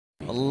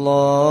الله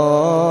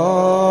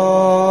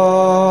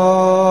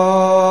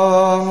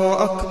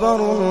أكبر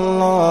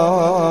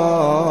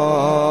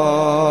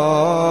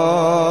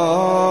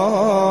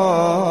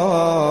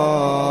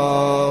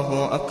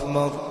الله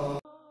أكبر.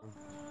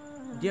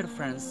 Dear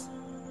friends,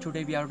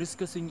 today we are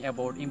discussing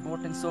about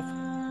importance of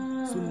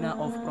Sunnah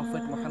of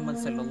Prophet Muhammad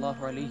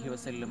sallallahu alaihi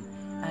wasallam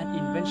and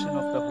invention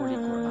of the Holy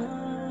Quran.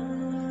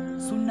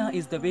 Sunnah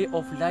is the way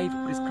of life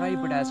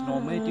prescribed as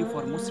normative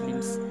for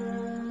Muslims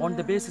on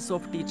the basis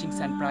of teachings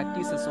and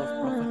practices of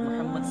Prophet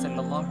Muhammad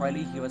sallallahu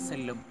alaihi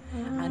wasallam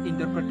and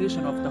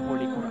interpretation of the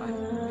Holy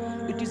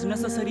Quran. It is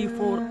necessary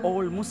for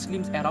all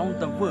Muslims around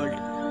the world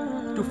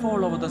to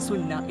follow the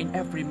Sunnah in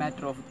every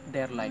matter of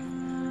their life.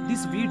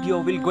 This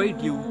video will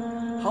guide you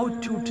how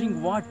to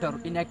drink water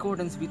in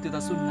accordance with the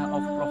Sunnah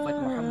of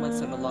Prophet Muhammad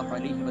sallallahu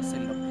alaihi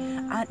wasallam,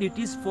 and it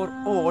is for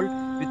all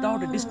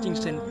without a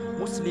distinction,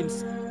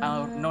 Muslims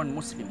or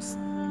non-Muslims.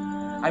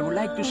 I would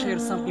like to share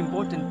some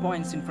important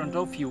points in front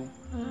of you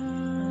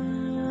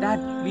that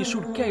we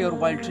should care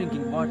while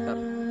drinking water.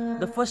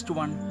 The first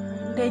one,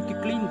 take a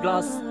clean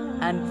glass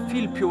and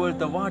fill pure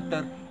the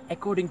water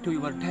according to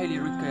your daily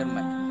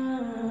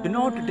requirement. Do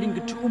not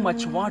drink too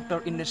much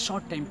water in a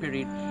short time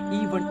period,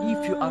 even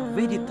if you are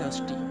very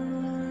thirsty.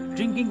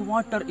 Drinking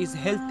water is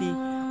healthy,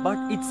 but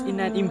it's in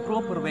an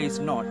improper way is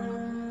not.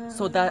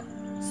 So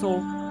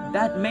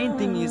that main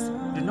thing is,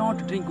 do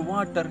not drink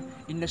water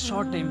in a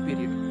short time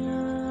period.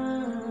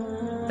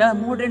 The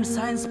modern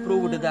science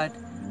proved that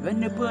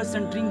when a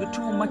person drinks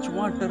too much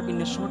water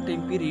in a short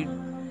time period,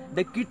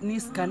 the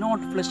kidneys cannot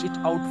flush it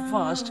out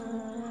fast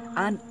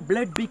and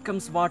blood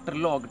becomes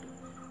waterlogged,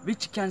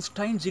 which can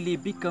strangely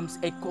becomes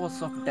a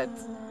cause of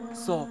death.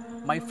 So,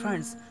 my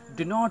friends,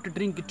 do not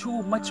drink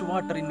too much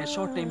water in a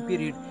short time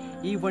period,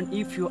 even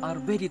if you are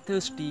very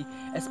thirsty,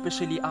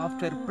 especially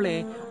after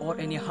play or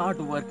any hard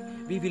work.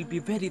 We will be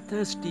very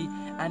thirsty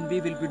and we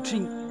will be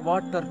drink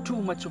water,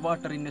 too much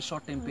water in a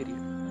short time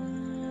period.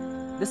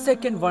 The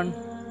second one,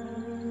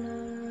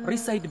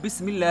 recite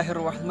Bismillahir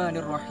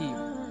Rahmanir Rahim.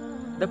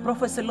 The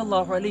Prophet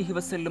sallallahu alaihi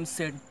wasallam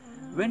said,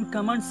 when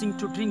commencing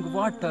to drink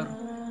water,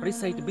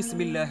 recite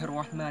Bismillahir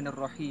Rahmanir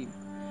Rahim.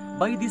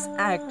 By this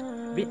act,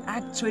 we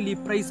actually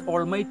praise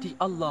Almighty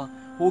Allah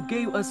who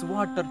gave us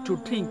water to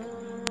drink,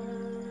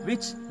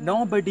 which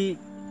nobody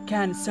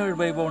can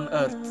survive on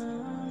earth.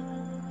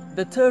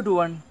 The third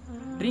one,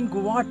 drink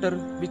water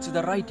with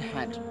the right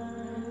hand.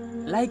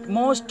 Like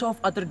most of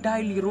other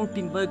daily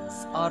routine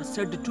works are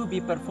said to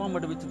be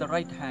performed with the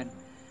right hand,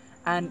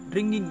 and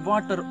drinking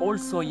water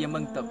also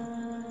among them.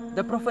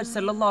 The Prophet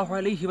sallallahu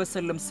alaihi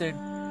wasallam said,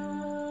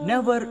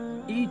 never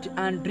eat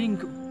and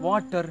drink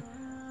water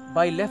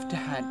by left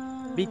hand,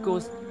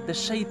 because the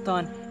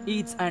shaitan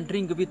eats and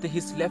drinks with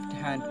his left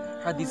hand.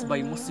 Hadith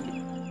by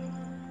Muslim.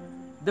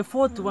 The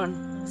fourth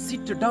one,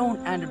 sit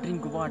down and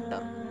drink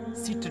water.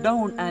 Sit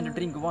down and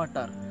drink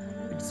water.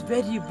 It's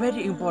very,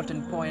 very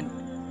important point.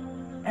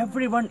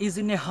 Everyone is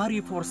in a hurry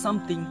for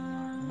something,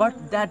 but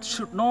that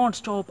should not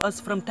stop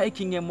us from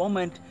taking a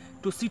moment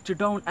to sit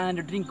down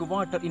and drink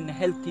water in a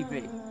healthy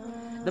way.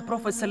 The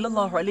Prophet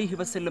sallallahu alaihi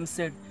wasallam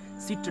said,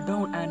 sit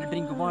down and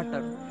drink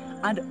water.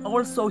 And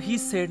also he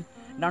said,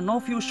 none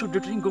of you should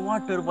drink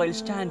water while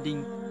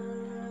standing,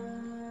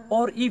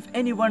 or if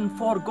anyone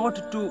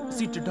forgot to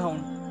sit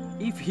down,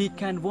 if he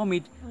can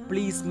vomit,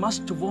 please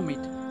must vomit.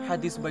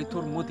 Hadith by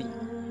Turmudi.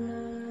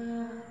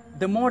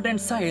 The modern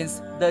science,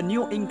 the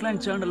New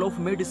England Journal of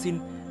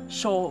Medicine,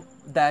 show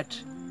that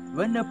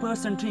when a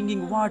person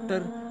drinking water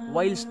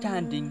while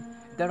standing,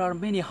 there are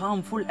many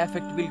harmful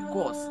effects will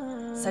cause,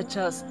 such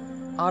as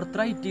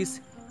arthritis,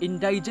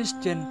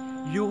 indigestion,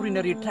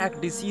 urinary tract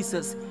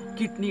diseases,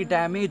 kidney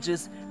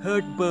damages,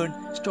 heartburn,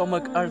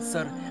 stomach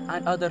ulcer,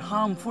 and other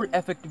harmful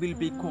effect will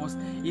be caused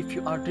if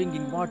you are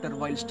drinking water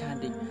while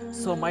standing.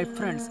 So my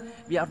friends,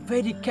 we are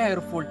very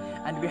careful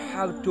and we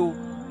have to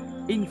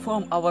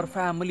inform our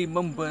family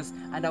members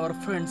and our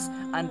friends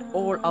and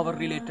all our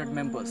related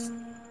members.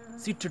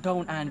 Sit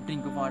down and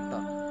drink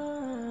water.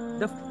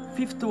 The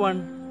fifth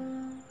one,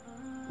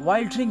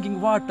 while drinking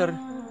water,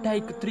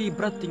 take 3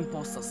 breathing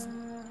pauses.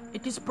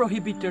 It is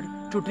prohibited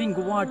to drink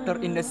water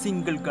in a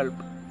single gulp.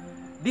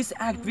 This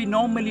act we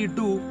normally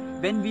do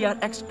when we are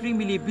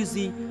extremely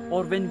busy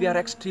or when we are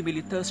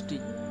extremely thirsty.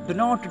 Do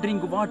not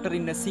drink water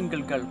in a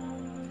single gulp.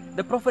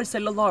 The Prophet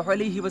sallallahu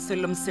alaihi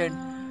wasallam said,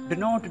 do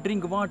not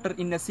drink water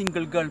in a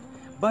single gulp,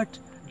 but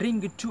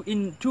drink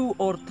in 2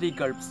 or 3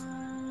 gulps.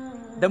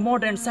 The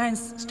modern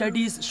science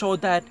studies show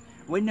that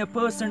when a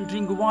person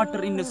drinks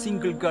water in a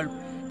single gulp,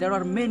 there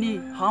are many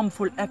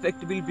harmful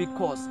effects will be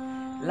caused,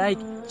 like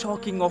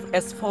choking of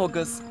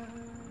esophagus,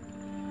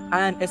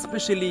 and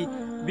especially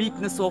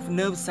weakness of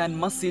nerves and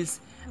muscles,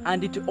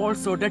 and it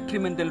also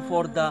detrimental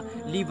for the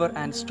liver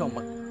and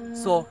stomach.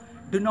 So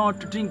do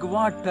not drink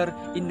water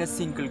in a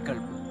single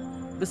gulp.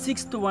 The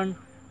sixth one,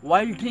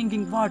 while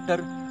drinking water,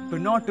 do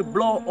not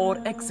blow or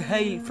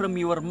exhale from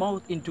your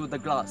mouth into the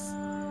glass.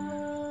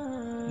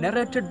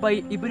 Narrated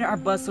by Ibn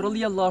Abbas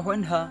radiyallahu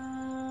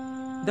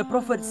anha, the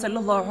Prophet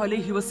sallallahu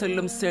alaihi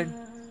wasallam said,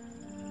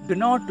 Do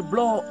not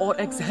blow or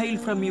exhale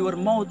from your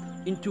mouth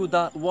into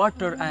the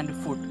water and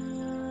food.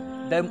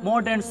 The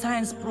modern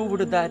science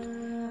proved that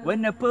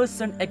when a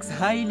person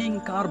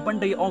exhaling carbon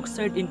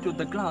dioxide into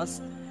the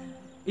glass,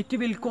 it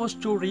will cause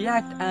to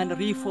react and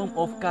reform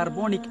of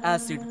carbonic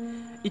acid.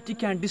 It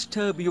can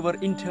disturb your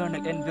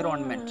internal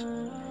environment,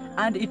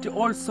 and it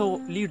also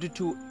lead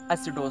to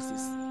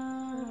acidosis.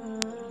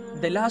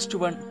 The last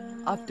one,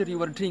 after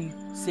your drink,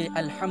 say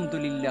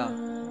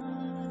Alhamdulillah.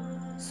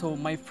 So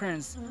my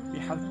friends, we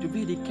have to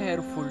be very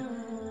careful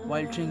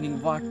while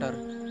drinking water.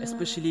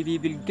 Especially we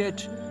will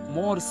get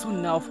more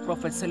sunnah of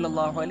Prophet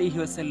sallallahu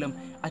alaihi wasallam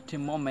at a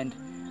moment.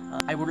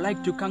 I would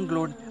like to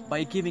conclude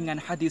by giving an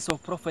hadith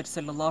of Prophet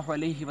sallallahu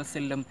alaihi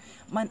wasallam.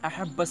 Man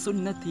ahabba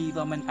sunnati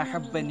wa man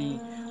ahabbani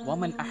wa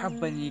man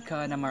ahabbani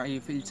kana ma'i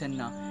fil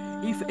jannah.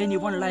 If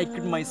anyone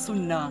liked my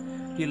sunnah,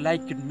 he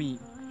liked me.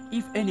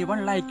 If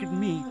anyone liked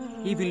me,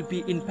 he will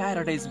be in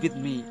paradise with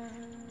me.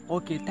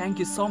 Okay, thank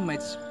you so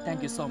much.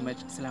 Thank you so much.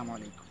 Assalamu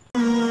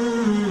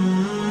alaikum.